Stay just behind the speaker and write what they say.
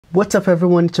What's up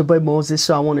everyone, it's your boy Moses.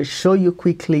 So I want to show you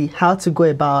quickly how to go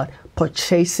about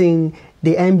purchasing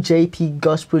the MJP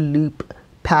Gospel Loop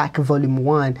Pack Volume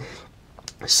 1.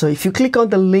 So if you click on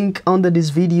the link under this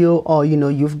video, or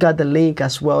you've got the link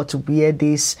as well to where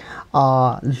this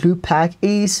loop pack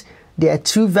is, there are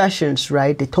two versions,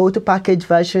 right? The total package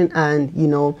version and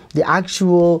the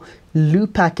actual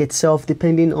loop pack itself,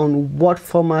 depending on what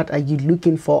format are you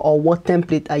looking for or what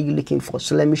template are you looking for.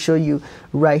 So let me show you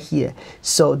right here.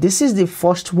 So this is the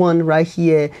first one right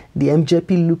here, the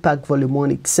MJP Loop Pack Volume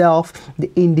 1 itself,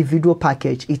 the individual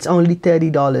package. It's only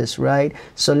 $30, right?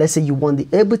 So let's say you want the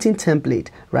Ableton template,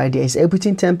 right? There's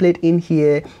Ableton template in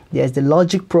here. There's the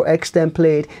Logic Pro X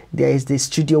template. There is the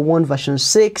Studio One version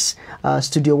 6,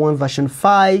 Studio One version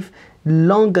 5,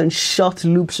 long and short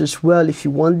loops as well if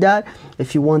you want that.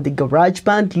 If you want the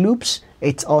GarageBand loops,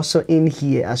 it's also in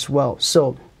here as well.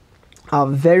 So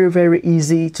very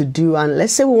easy to do. And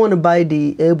let's say we want to buy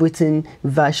the Ableton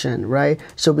version, right?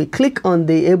 So we click on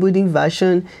the Ableton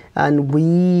version and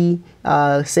we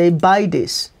say buy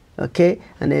this, okay?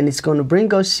 And then it's going to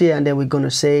bring us here, and then we're going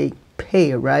to say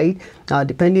pay, right?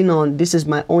 Depending on, this is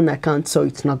my own account, so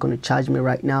it's not going to charge me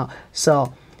right now.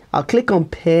 So I'll click on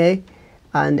pay,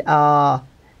 and I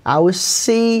will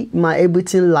see my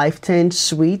Ableton Live 10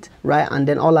 suite, right? And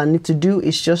then all I need to do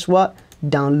is just what?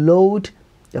 Download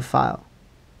the file,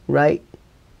 right?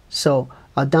 So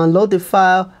I'll download the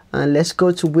file, and let's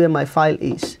go to where my file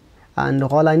is. And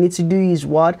all I need to do is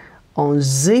what?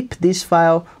 Unzip this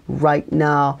file right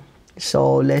now.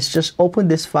 So let's just open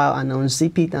this file and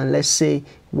unzip it, and let's see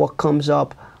what comes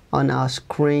up on our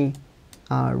screen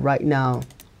right now.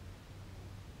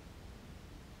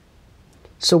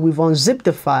 So we've unzipped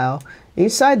the file.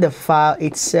 Inside the file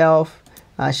itself,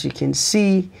 as you can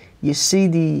see, you see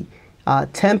the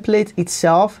template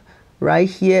itself right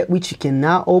here, which you can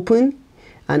now open,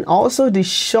 and also the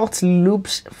short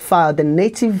loops file, the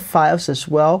native files as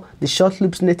well. The short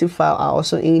loops native file are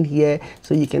also in here,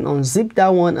 so you can unzip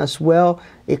that one as well.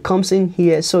 It comes in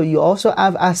here, so you also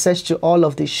have access to all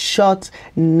of the short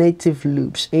native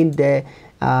loops in there.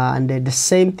 And then the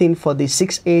same thing for the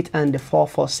 6/8 and the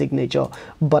 4/4 signature.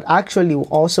 But actually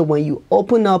also when you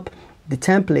open up the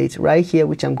template right here,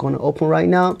 which I'm going to open right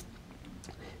now,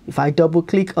 if I double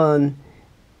click on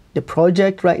the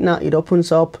project right now, it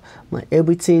opens up my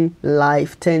Ableton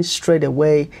Live 10 straight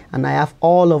away, and I have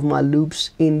all of my loops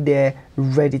in there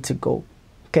ready to go.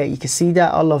 Okay, you can see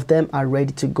that all of them are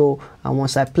ready to go, and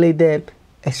once I play them,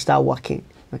 it start working.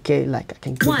 Okay, like I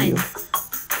can give you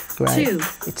right,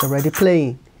 it's already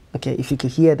playing. Okay, if you can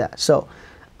hear that. So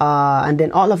and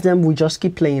then all of them will just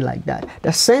keep playing like that.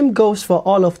 The same goes for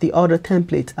all of the other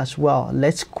templates as well.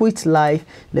 Let's quit live.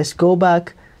 Let's go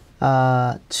back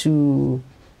to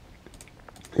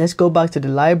the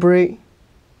library.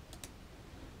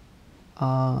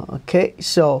 Okay,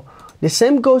 so the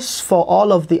same goes for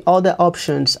all of the other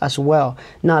options as well.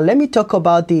 Now let me talk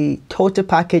about the total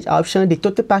package option. The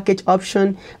total package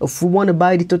option, if we want to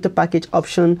buy the total package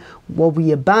option, what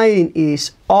we are buying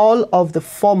is all of the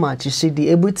formats. You see the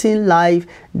Ableton Live,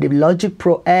 the Logic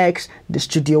Pro X, the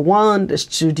Studio One, the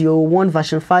Studio One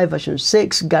version 5, version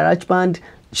 6, GarageBand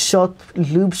short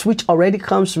loops, which already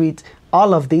comes with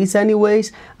all of these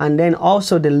anyways, and then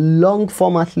also the long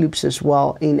format loops as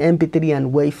well in MP3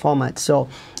 and WAV format. So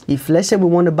if let's say we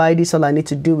want to buy this, all I need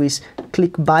to do is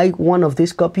click buy one of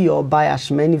this copy, or buy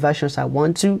as many versions I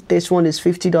want to. This one is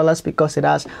 $50 because it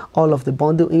has all of the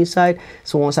bundle inside.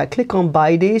 So once I click on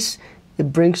buy this,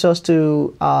 it brings us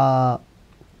to the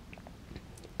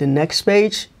next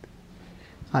page.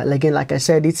 Again, like I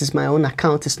said, this is my own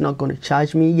account, it's not going to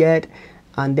charge me yet.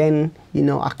 And then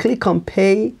I click on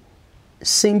pay,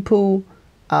 simple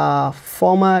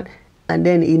format, and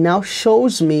then it now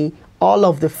shows me all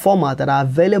of the format that are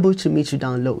available to me to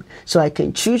download. So I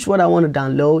can choose what I want to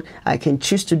download. I can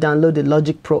choose to download the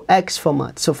Logic Pro X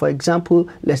format. So for example,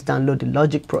 let's download the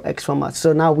Logic Pro X format.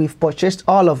 So now we've purchased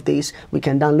all of these. We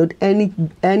can download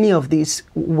any of these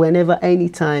whenever,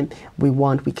 anytime we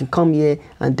want. We can come here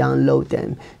and download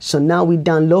them. So now we're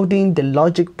downloading the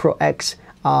Logic Pro X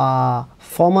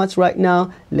formats right now.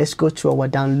 Let's go to our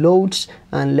downloads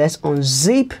and let's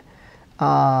unzip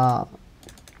our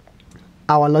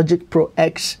Logic Pro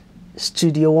X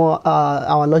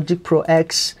our Logic Pro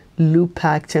X Loop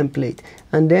Pack template,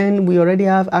 and then we already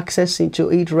have access into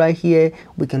it right here.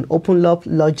 We can open up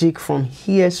Logic from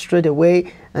here straight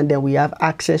away, and then we have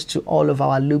access to all of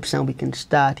our loops, and we can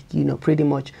start pretty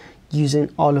much using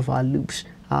all of our loops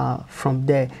from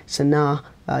there. So now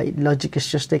Logic is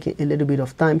just taking a little bit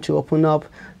of time to open up.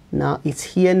 Now it's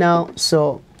here now,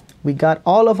 so we got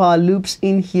all of our loops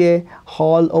in here,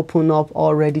 all open up,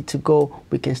 all ready to go.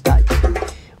 We can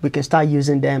start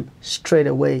using them straight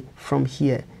away from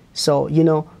here. So, you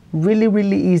know,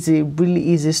 really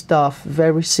easy stuff,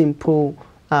 very simple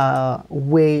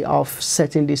way of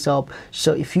setting this up.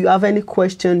 So if you have any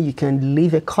question, you can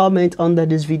leave a comment under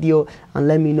this video and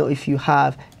let me know if you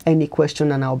have any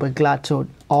question, and I'll be glad to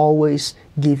always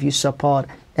give you support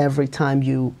every time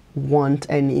you want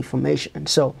any information.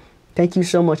 So thank you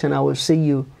so much, and I will see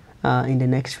you in the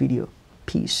next video.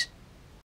 Peace.